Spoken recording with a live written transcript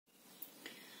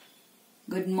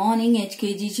Good morning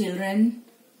Hkg children.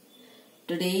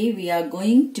 Today we are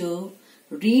going to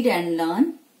read and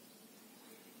learn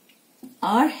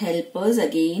our helpers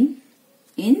again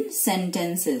in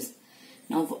sentences.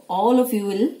 Now all of you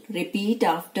will repeat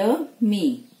after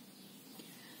me.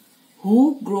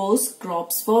 Who grows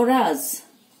crops for us?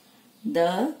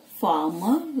 The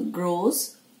farmer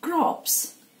grows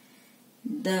crops.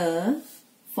 The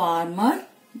farmer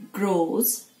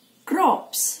grows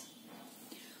crops.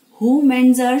 Who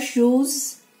mends our shoes?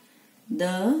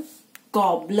 The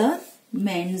cobbler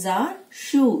mends our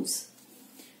shoes.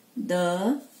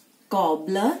 The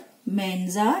cobbler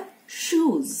mends our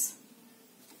shoes.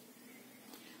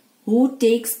 Who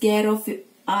takes care of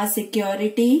our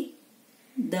security?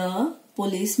 The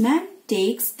policeman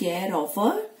takes care of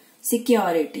our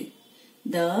security.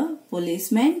 The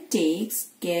policeman takes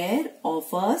care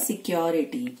of our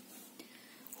security.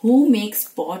 Who makes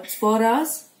pots for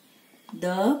us?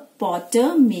 The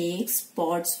potter makes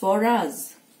pots for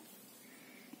us.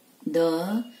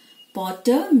 The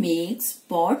potter makes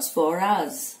pots for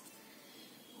us.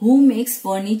 Who makes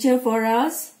furniture for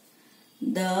us?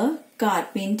 The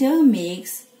carpenter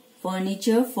makes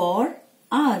furniture for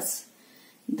us.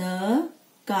 The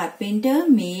carpenter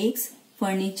makes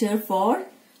furniture for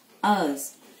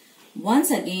us.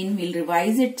 Once again we'll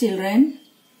revise it, children.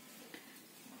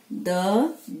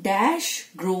 The dash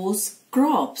grows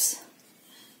crops.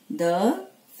 The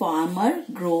farmer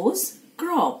grows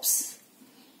crops.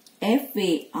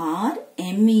 F-A-R-M-E-R,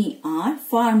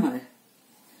 farmer.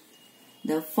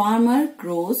 The farmer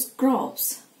grows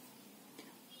crops.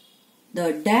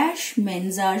 The dash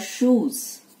mends our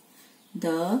shoes.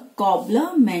 The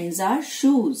cobbler mends our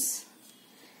shoes.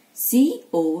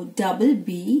 C-O-B-B-L-E-R,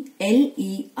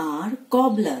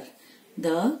 cobbler.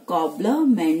 The cobbler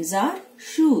mends our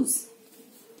shoes.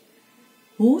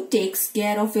 Who takes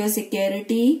care of your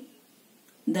security?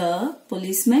 The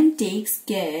policeman takes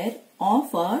care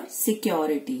of our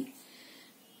security.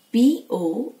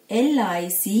 P-O-L-I-C-E-M-A-N,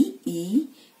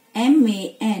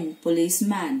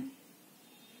 policeman.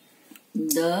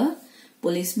 The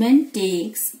policeman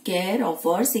takes care of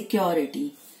our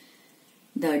security.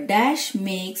 The dash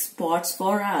makes pots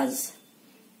for us.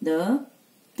 The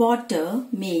potter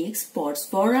makes pots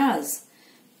for us.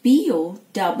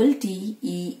 P-O-T-T-E-R,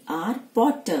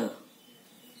 potter.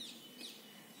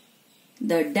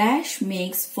 The dash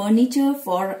makes furniture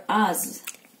for us.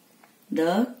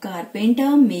 The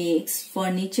carpenter makes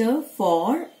furniture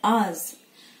for us.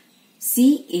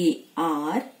 C-A-R-P-E-N-T-E-R,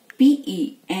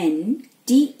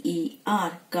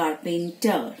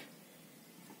 carpenter.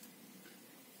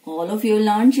 All of you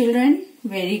learned, children?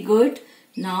 Very good.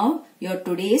 Now your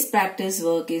today's practice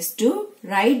work is to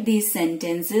write these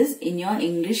sentences in your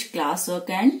English classwork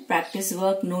and practice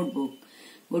work notebook.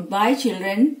 Goodbye,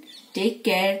 children. Take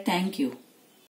care. Thank you.